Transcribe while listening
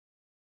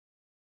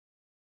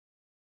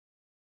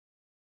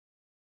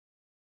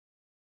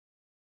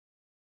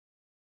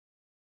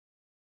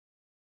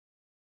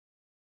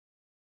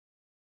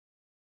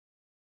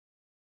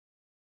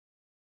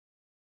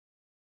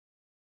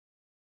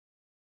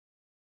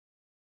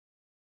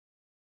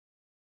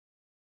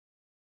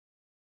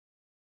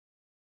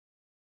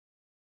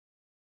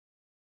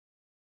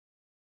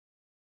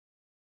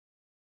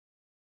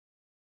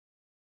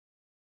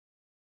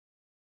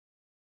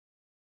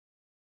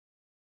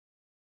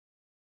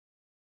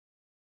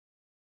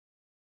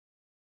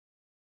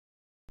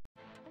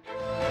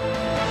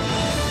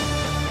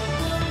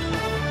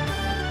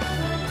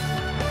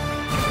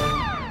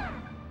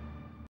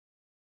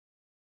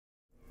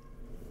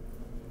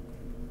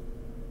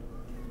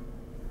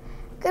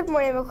Good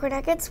morning,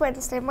 McCornack. It's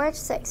Wednesday, March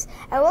 6th,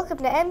 and welcome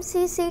to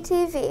MCC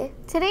TV.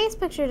 Today is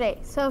picture day,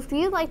 so if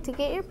you'd like to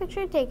get your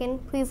picture taken,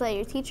 please let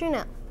your teacher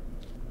know.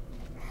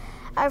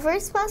 Our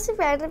first plastic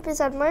roundup is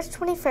on March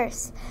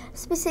 21st,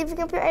 so be saving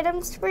up your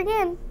items to bring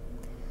in.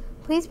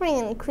 Please bring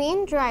in a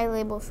clean, dry,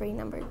 label-free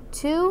number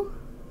 2,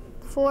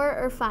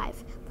 4, or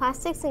 5.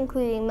 Plastics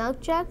including milk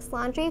jugs,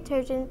 laundry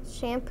detergent,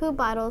 shampoo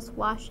bottles,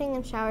 washing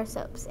and shower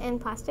soaps, and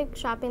plastic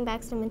shopping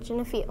bags to mention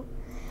a few.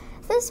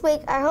 This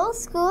week, our whole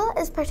school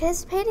is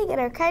participating in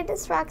our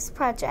Kindness Rocks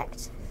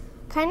project.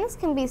 Kindness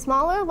can be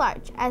small or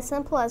large, as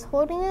simple as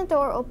holding the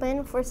door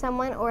open for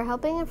someone or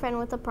helping a friend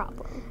with a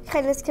problem.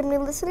 Kindness can be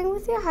listening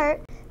with your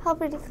heart,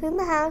 helping to clean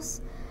the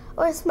house,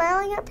 or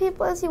smiling at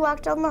people as you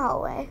walk down the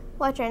hallway.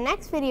 Watch our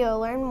next video to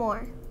learn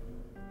more.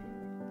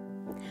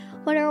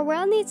 What our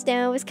world needs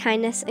now is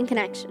kindness and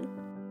connection.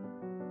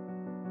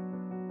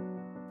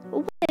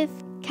 What if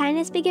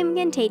kindness became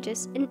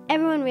contagious and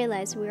everyone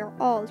realized we are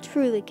all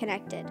truly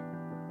connected?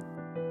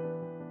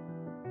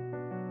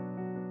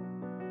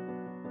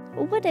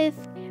 What if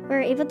we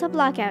were able to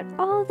block out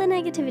all the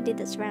negativity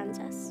that surrounds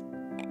us,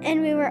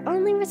 and we were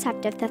only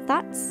receptive to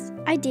thoughts,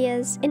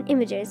 ideas, and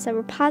images that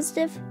were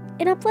positive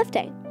and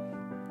uplifting?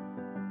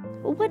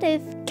 What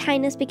if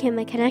kindness became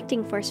a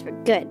connecting force for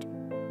good?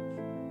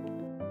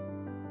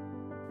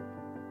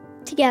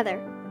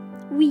 Together,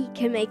 we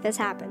can make this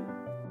happen.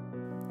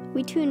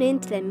 We tune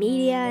into the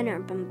media and are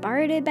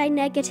bombarded by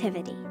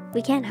negativity.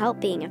 We can't help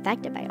being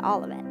affected by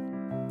all of it.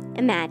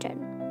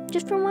 Imagine,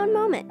 just for one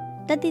moment,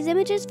 that these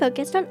images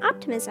focused on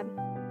optimism,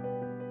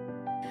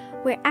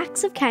 where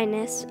acts of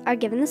kindness are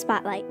given the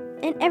spotlight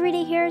and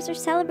everyday heroes are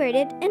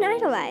celebrated and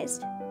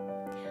idolized.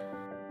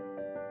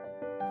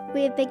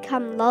 We have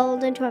become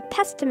lulled into a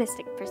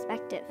pessimistic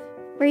perspective,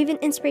 where even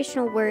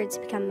inspirational words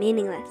become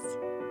meaningless.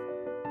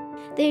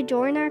 They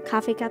adorn our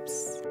coffee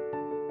cups,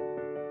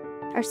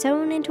 are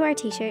sewn into our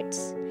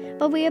t-shirts,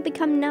 but we have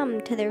become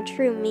numb to their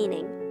true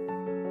meaning.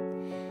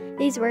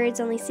 These words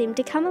only seem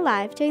to come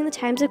alive during the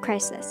times of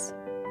crisis.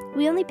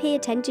 We only pay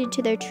attention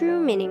to their true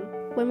meaning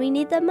when we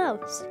need them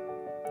most.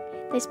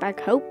 They spark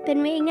hope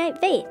and reignite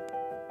faith.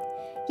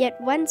 Yet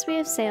once we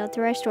have sailed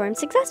through our storm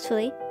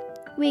successfully,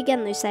 we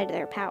again lose sight of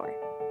their power.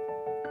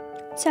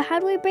 So how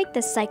do we break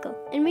this cycle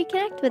and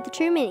reconnect with the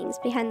true meanings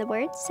behind the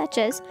words such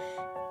as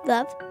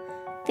love,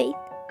 faith,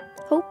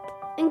 hope,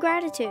 and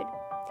gratitude?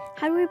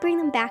 How do we bring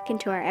them back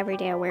into our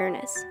everyday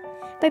awareness?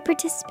 By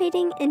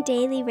participating in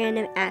daily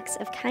random acts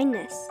of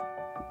kindness.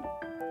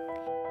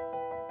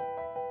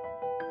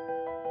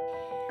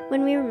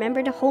 When we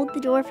remember to hold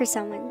the door for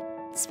someone,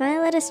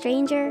 smile at a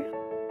stranger,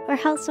 or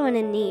help someone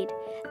in need,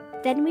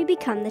 then we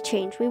become the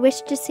change we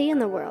wish to see in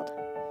the world.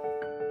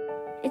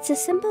 It's a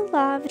simple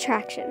law of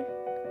attraction.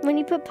 When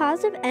you put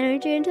positive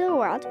energy into the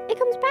world, it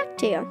comes back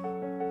to you.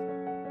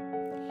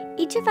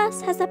 Each of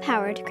us has the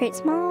power to create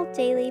small,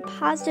 daily,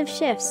 positive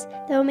shifts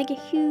that will make a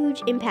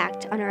huge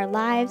impact on our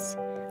lives,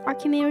 our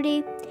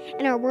community,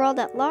 and our world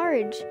at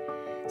large.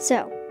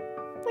 So,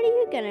 what are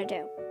you gonna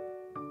do?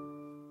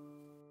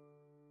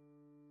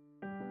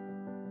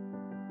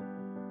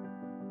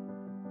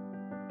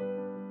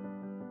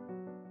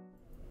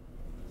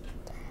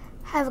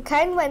 Have a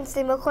kind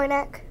Wednesday,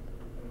 McCornack.